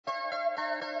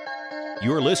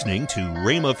You're listening to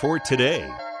Rhema for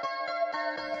Today.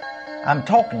 I'm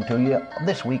talking to you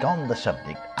this week on the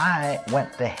subject, I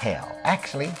went to hell.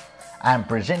 Actually, I'm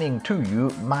presenting to you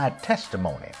my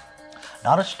testimony.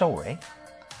 Not a story,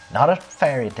 not a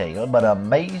fairy tale, but an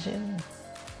amazing,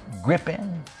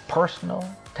 gripping, personal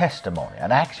testimony,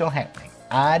 an actual happening.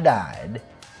 I died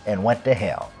and went to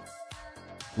hell.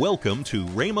 Welcome to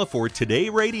Rhema for Today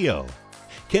Radio.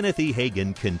 Kenneth E.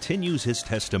 Hagin continues his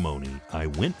testimony, I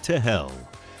went to hell.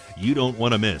 You don't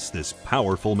want to miss this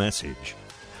powerful message.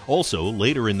 Also,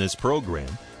 later in this program,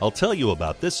 I'll tell you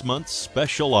about this month's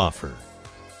special offer.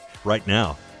 Right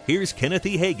now, here's Kenneth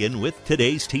E. Hagin with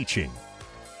today's teaching.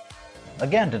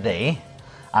 Again today,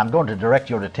 I'm going to direct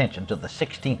your attention to the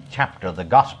 16th chapter of the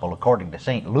Gospel according to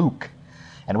St. Luke.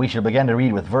 And we shall begin to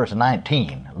read with verse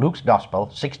 19. Luke's Gospel,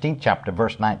 16th chapter,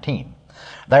 verse 19.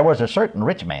 There was a certain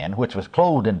rich man which was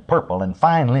clothed in purple and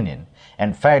fine linen,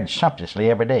 and fared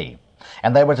sumptuously every day.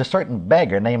 And there was a certain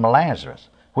beggar named Lazarus,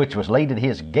 which was laid at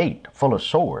his gate, full of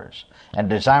sores, and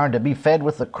desiring to be fed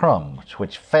with the crumbs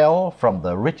which fell from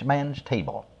the rich man's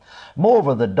table.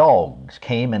 Moreover, the dogs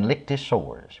came and licked his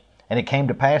sores. And it came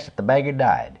to pass that the beggar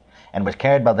died, and was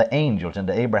carried by the angels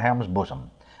into Abraham's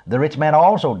bosom. The rich man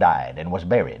also died, and was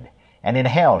buried. And in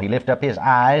hell he lift up his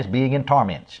eyes, being in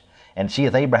torments, and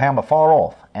seeth Abraham afar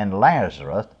off, and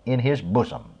Lazarus in his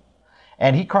bosom.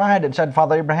 And he cried and said,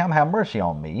 Father Abraham, have mercy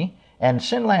on me, and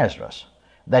send Lazarus,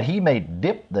 that he may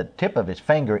dip the tip of his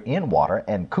finger in water,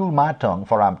 and cool my tongue,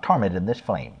 for I am tormented in this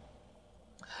flame.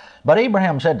 But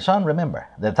Abraham said, Son, remember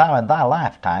that thou in thy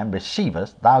lifetime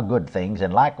receivest thou good things,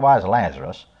 and likewise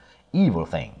Lazarus evil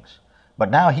things.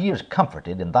 But now he is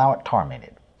comforted, and thou art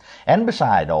tormented. And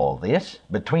beside all this,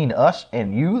 between us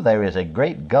and you there is a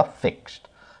great gulf fixed,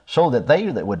 so that they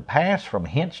that would pass from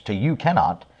hence to you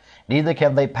cannot, neither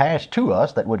can they pass to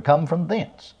us that would come from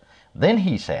thence. Then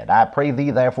he said, I pray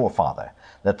thee therefore, Father,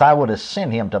 that thou wouldest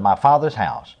send him to my father's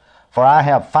house, for I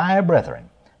have 5 brethren,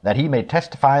 that he may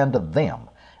testify unto them,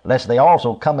 lest they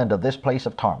also come into this place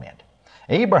of torment.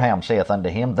 Abraham saith unto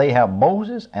him, They have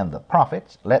Moses and the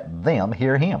prophets, let them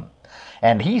hear him.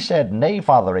 And he said, Nay,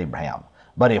 Father Abraham,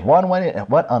 but if one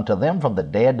went unto them from the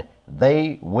dead,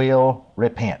 they will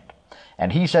repent.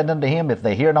 And he said unto him, If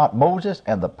they hear not Moses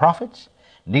and the prophets,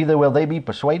 neither will they be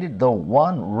persuaded, though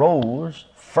one rose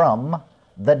from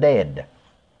the dead.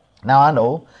 Now I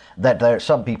know that there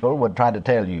some people would try to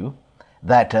tell you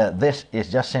that this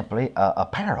is just simply a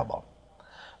parable.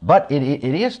 But it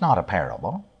is not a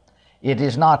parable. It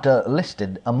is not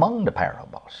listed among the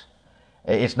parables.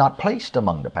 It's not placed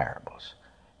among the parables.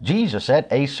 Jesus said,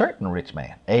 a certain rich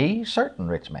man. A certain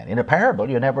rich man. In a parable,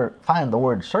 you never find the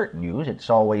word certain used. It's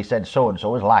always said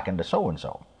so-and-so is likened to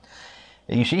so-and-so.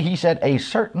 You see, he said, a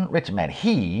certain rich man.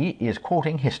 He is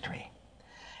quoting history.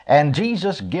 And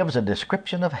Jesus gives a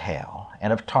description of hell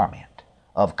and of torment,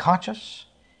 of conscious,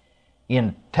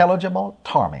 intelligible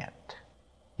torment.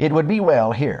 It would be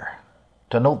well here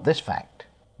to note this fact,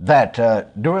 that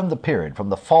during the period from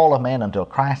the fall of man until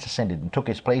Christ ascended and took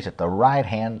his place at the right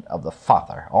hand of the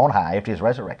Father on high after his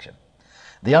resurrection,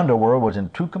 the underworld was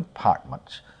in 2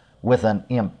 compartments with an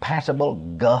impassable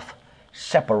gulf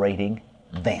separating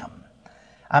them.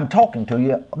 I'm talking to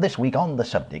you this week on the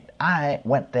subject, I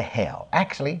went to hell.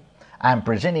 Actually, I'm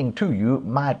presenting to you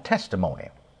my testimony.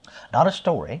 Not a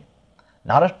story,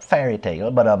 not a fairy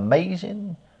tale, but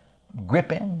amazing,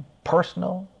 gripping,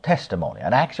 personal testimony,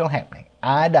 an actual happening.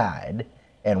 I died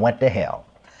and went to hell.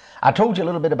 I told you a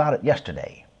little bit about it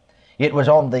yesterday. It was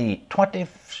on the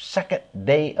 22nd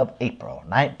day of April,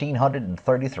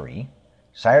 1933,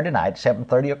 Saturday night,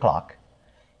 7:30 o'clock,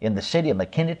 in the city of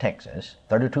McKinney, Texas,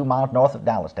 32 miles north of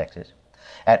Dallas, Texas,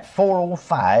 at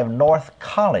 405 North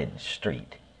College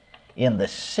Street in the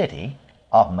city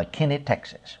of McKinney,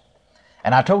 Texas.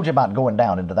 And I told you about going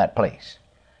down into that place.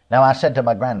 Now I said to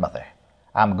my grandmother,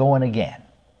 I'm going again.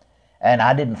 And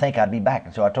I didn't think I'd be back,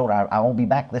 and so I told her I won't be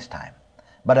back this time.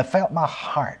 But I felt my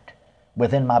heart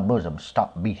within my bosom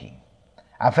stop beating.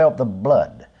 I felt the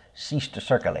blood cease to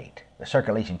circulate. The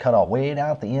circulation cut off way down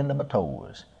at the end of my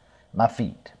toes, my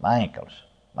feet, my ankles,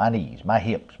 my knees, my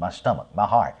hips, my stomach, my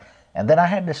heart. And then I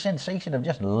had the sensation of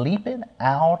just leaping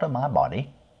out of my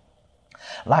body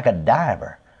like a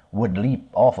diver would leap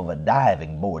off of a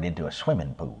diving board into a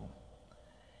swimming pool.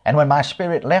 And when my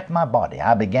spirit left my body,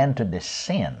 I began to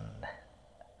descend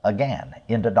again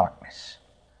into darkness,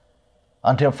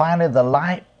 until finally the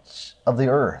lights of the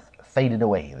earth faded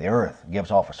away. The earth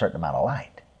gives off a certain amount of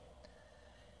light.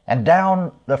 And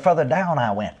down, the further down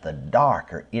I went, the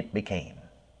darker it became.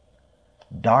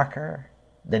 Darker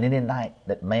than any night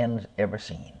that man's ever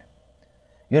seen.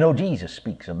 You know, Jesus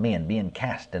speaks of men being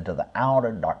cast into the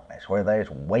outer darkness where there's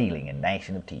wailing and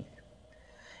gnashing of teeth.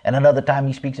 And another time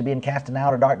he speaks of being cast in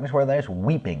outer darkness where there's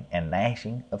weeping and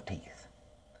gnashing of teeth.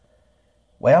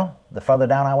 Well, the further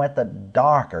down I went, the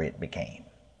darker it became.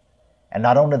 And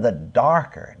not only the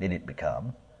darker did it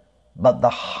become, but the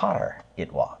hotter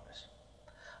it was.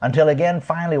 Until again,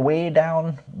 finally, way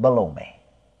down below me,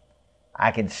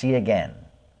 I could see again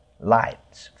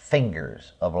lights,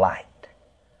 fingers of light,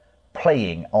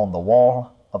 playing on the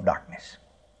wall of darkness.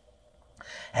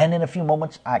 And in a few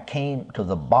moments I came to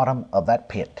the bottom of that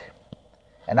pit,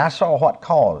 and I saw what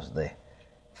caused the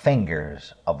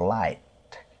fingers of light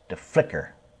to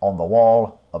flicker on the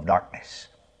wall of darkness.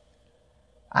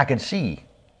 I could see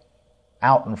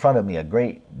out in front of me a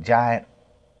great giant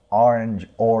orange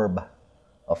orb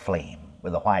of flame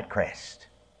with a white crest.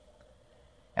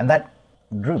 And that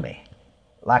drew me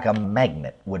like a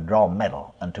magnet would draw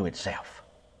metal unto itself,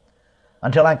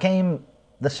 until I came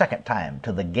the second time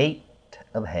to the gate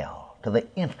of hell, to the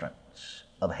entrance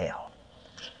of hell.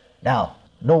 Now,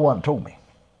 no one told me,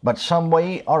 but some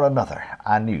way or another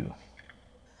I knew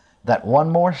that one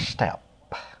more step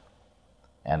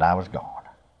and I was gone.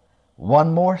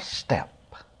 One more step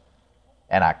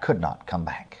and I could not come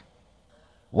back.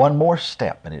 One more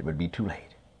step and it would be too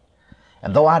late.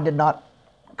 And though I did not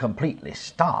completely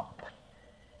stop,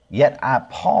 yet I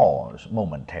paused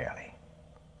momentarily,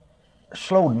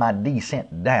 slowed my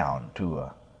descent down to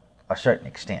a certain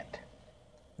extent.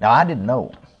 Now, I didn't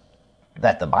know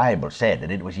that the Bible said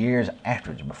that it was years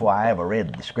afterwards, before I ever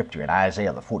read the scripture in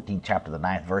Isaiah, the 14th chapter, the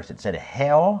 9th verse, it said,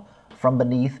 "Hell from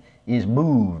beneath is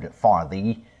moved for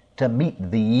thee to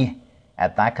meet thee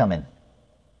at thy coming.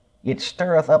 It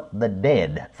stirreth up the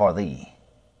dead for thee."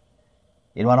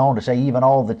 It went on to say, "Even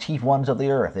all the chief ones of the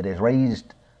earth, it has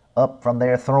raised up from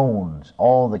their thrones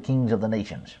all the kings of the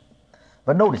nations."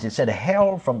 But notice it said,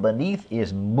 "Hell from beneath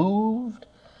is moved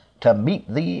to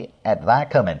meet thee at thy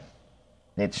coming.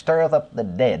 It stirreth up the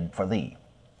dead for thee."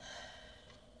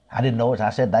 I didn't know, as I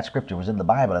said, that scripture was in the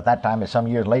Bible at that time, and some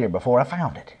years later before I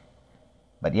found it.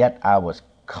 But yet I was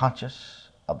conscious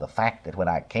of the fact that when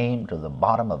I came to the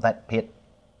bottom of that pit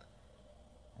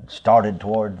and started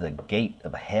toward the gate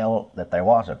of hell, that there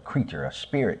was a creature, a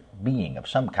spirit being of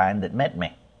some kind that met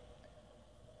me.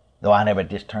 Though I never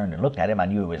just turned and looked at him, I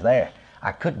knew he was there.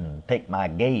 I couldn't take my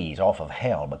gaze off of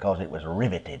hell because it was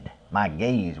riveted. My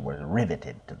gaze was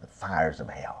riveted to the fires of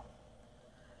hell.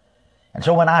 And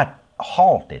so when I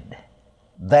halted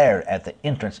there at the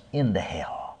entrance into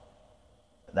hell,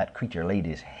 that creature laid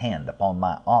his hand upon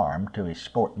my arm to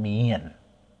escort me in.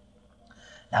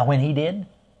 Now when he did,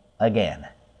 again,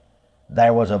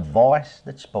 there was a voice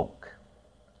that spoke.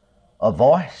 A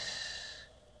voice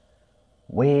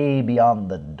way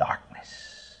beyond the darkness.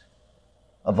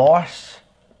 A voice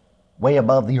way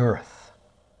above the earth.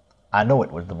 I know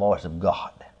it was the voice of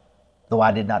God, though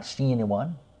I did not see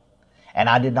anyone, and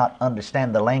I did not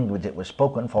understand the language that was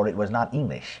spoken, for it was not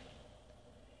English.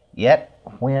 Yet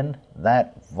when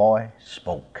that voice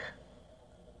spoke,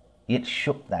 it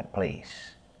shook that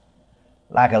place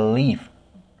like a leaf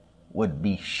would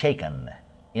be shaken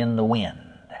in the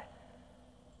wind.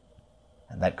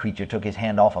 And that creature took his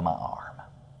hand off of my arm.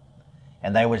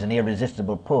 And there was an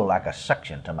irresistible pull, like a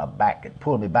suction to my back. It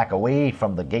pulled me back away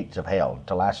from the gates of hell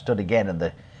until I stood again in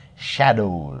the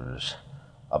shadows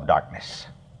of darkness.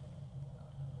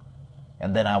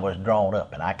 And then I was drawn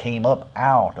up, and I came up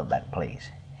out of that place,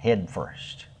 head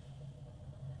first.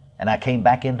 And I came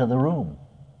back into the room.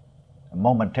 And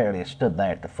momentarily I stood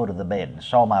there at the foot of the bed and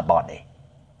saw my body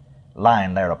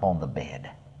lying there upon the bed.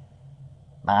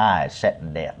 My eyes set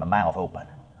in death, my mouth open.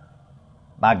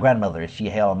 My grandmother, as she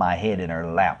held my head in her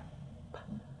lap.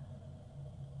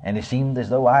 And it seemed as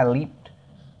though I leaped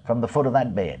from the foot of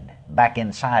that bed back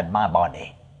inside my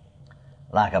body,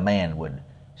 like a man would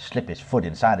slip his foot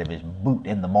inside of his boot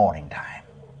in the morning time.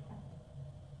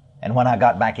 And when I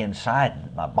got back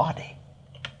inside my body,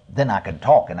 then I could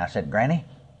talk, and I said, "Granny,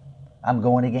 I'm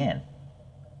going again."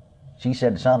 She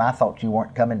said, "Son, I thought you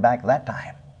weren't coming back that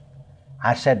time."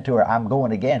 I said to her, "I'm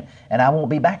going again, and I won't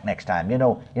be back next time." You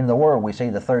know, in the world we say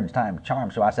the third time's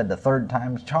charm, so I said the third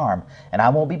time's charm, and I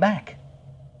won't be back.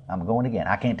 I'm going again.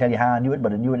 I can't tell you how I knew it,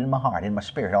 but I knew it in my heart, in my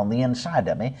spirit, on the inside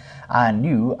of me. I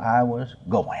knew I was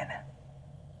going.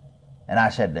 And I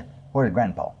said, "Where's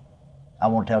Grandpa? I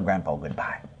want to tell Grandpa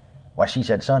goodbye." Well, she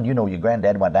said, "Son, you know your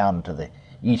granddad went down to the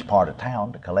east part of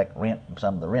town to collect rent from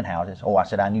some of the rent houses." Oh, I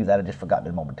said, "I knew that. I just forgot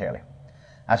it momentarily."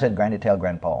 I said, "Granny, tell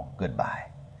Grandpa goodbye.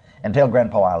 And tell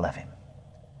Grandpa I love him.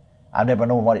 I've never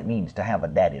known what it means to have a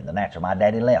daddy in the natural. My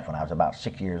daddy left when I was about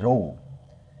 6 years old.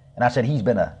 And I said, he's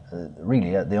been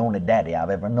really the only daddy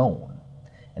I've ever known.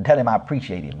 and tell him I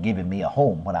appreciate him giving me a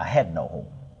home when I had no home.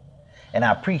 And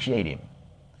I appreciate him,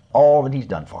 all that he's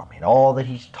done for me and all that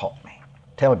he's taught me.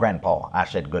 Tell Grandpa I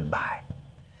said goodbye.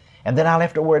 And then I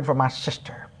left a word for my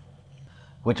sister,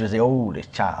 which was the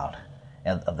oldest child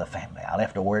of the family. I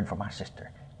left a word for my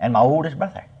sister and my oldest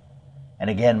brother. And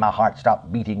again my heart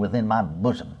stopped beating within my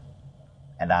bosom,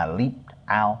 and I leaped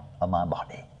out of my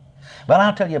body. Well,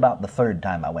 I'll tell you about the third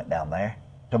time I went down there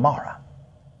tomorrow.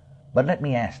 But let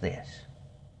me ask this.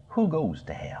 Who goes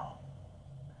to hell?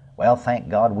 Well, thank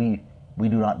God we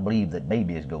do not believe that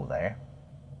babies go there.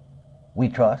 We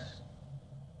trust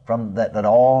from that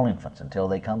all infants, until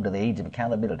they come to the age of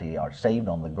accountability, are saved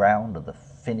on the ground of the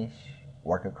finished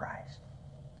work of Christ.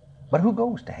 But who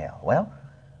goes to hell? Well,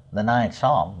 the 9th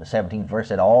Psalm, the 17th verse,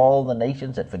 said, all the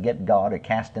nations that forget God are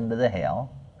cast into the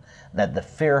hell, that the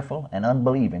fearful and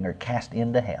unbelieving are cast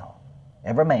into hell.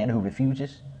 Every man who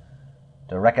refuses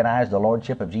to recognize the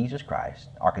lordship of Jesus Christ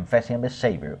or confess him as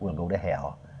Savior will go to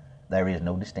hell. There is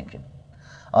no distinction.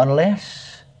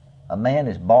 Unless a man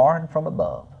is born from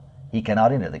above, he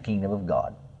cannot enter the kingdom of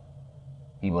God.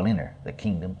 He will enter the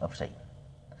kingdom of Satan.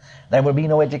 There will be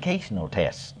no educational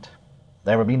test.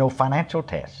 There will be no financial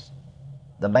test.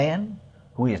 The man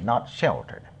who is not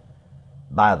sheltered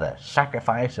by the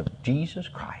sacrifice of Jesus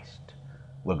Christ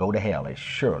will go to hell as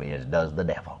surely as does the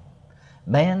devil.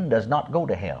 Man does not go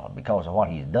to hell because of what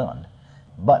he's done,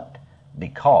 but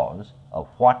because of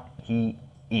what he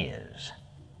is.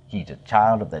 He's a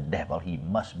child of the devil. He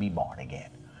must be born again.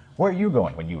 Where are you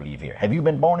going when you leave here? Have you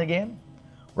been born again?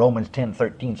 Romans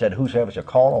 10:13 said, whosoever shall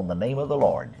call on the name of the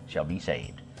Lord shall be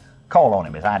saved. Call on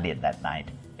him as I did that night,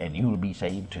 and you'll be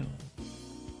saved too.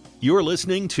 You're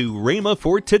listening to Rhema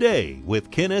for Today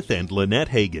with Kenneth and Lynette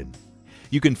Hagin.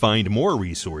 You can find more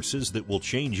resources that will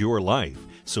change your life,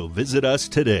 so visit us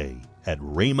today at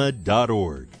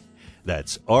rhema.org.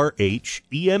 That's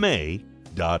RHEMA.org.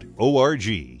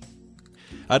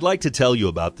 I'd like to tell you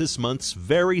about this month's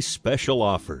very special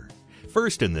offer.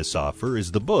 First in this offer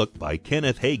is the book by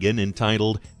Kenneth Hagin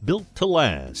entitled Built to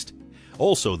Last.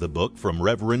 Also the book from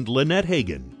Reverend Lynette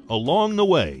Hagin, Along the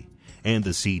Way, and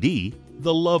the CD,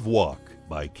 The Love Walk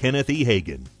by Kenneth E.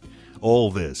 Hagin.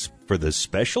 All this for the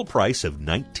special price of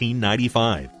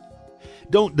 $19.95.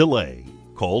 Don't delay.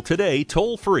 Call today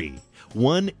toll-free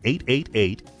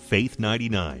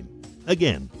 1-888-FAITH-99.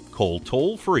 Again, call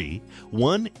toll-free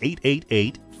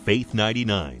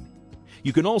 1-888-FAITH-99.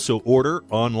 You can also order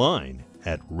online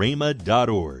at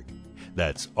rhema.org.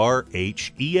 That's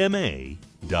RHEMA.org.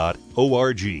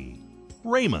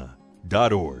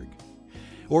 rhema.org.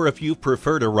 Or if you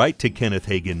prefer to write to Kenneth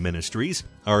Hagin Ministries,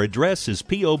 our address is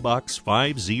P.O. Box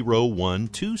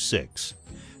 50126,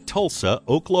 Tulsa,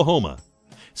 Oklahoma,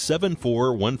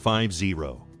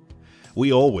 74150.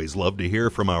 We always love to hear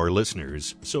from our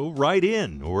listeners, so write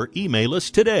in or email us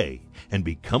today and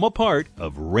become a part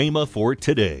of Rhema for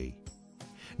Today.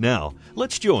 Now,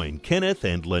 let's join Kenneth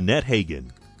and Lynette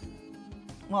Hagin.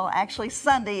 Well, actually,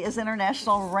 Sunday is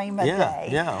International Rhema Day.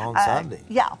 Yeah, on Sunday.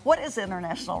 Yeah, what is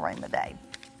International Rhema Day?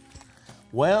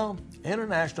 Well,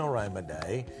 International Rhema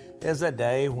Day is a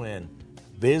day when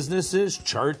businesses,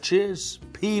 churches,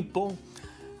 people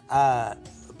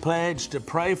pledge to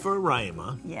pray for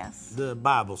Rhema, yes, the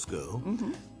Bible school,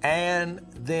 and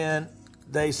then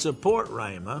they support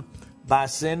Rhema by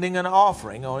sending an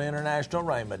offering on International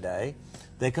Rhema Day.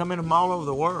 They come in from all over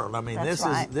the world. I mean, they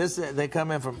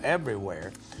come in from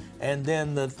everywhere. And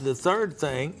then the third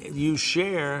thing, you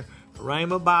share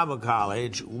Rhema Bible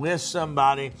College with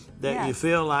somebody that you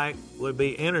feel like would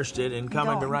be interested in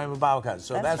coming to Rhema Bible College.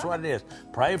 So that's what it is.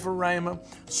 Pray for Rhema,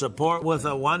 support with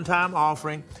a one-time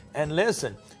offering, and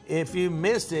listen, if you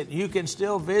missed it, you can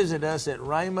still visit us at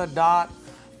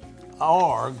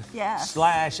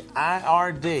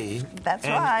rhema.org/IRD. That's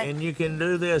right. And you can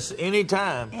do this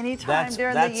anytime. Anytime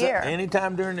during the year.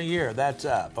 Anytime during the year, that's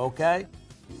up, okay?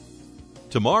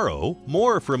 Tomorrow,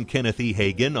 more from Kenneth E.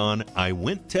 Hagin on I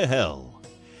Went to Hell.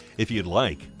 If you'd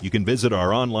like, you can visit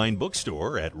our online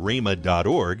bookstore at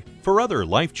rhema.org for other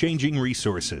life-changing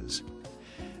resources.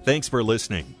 Thanks for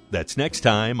listening. That's next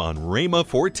time on Rhema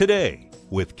for Today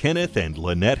with Kenneth and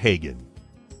Lynette Hagin.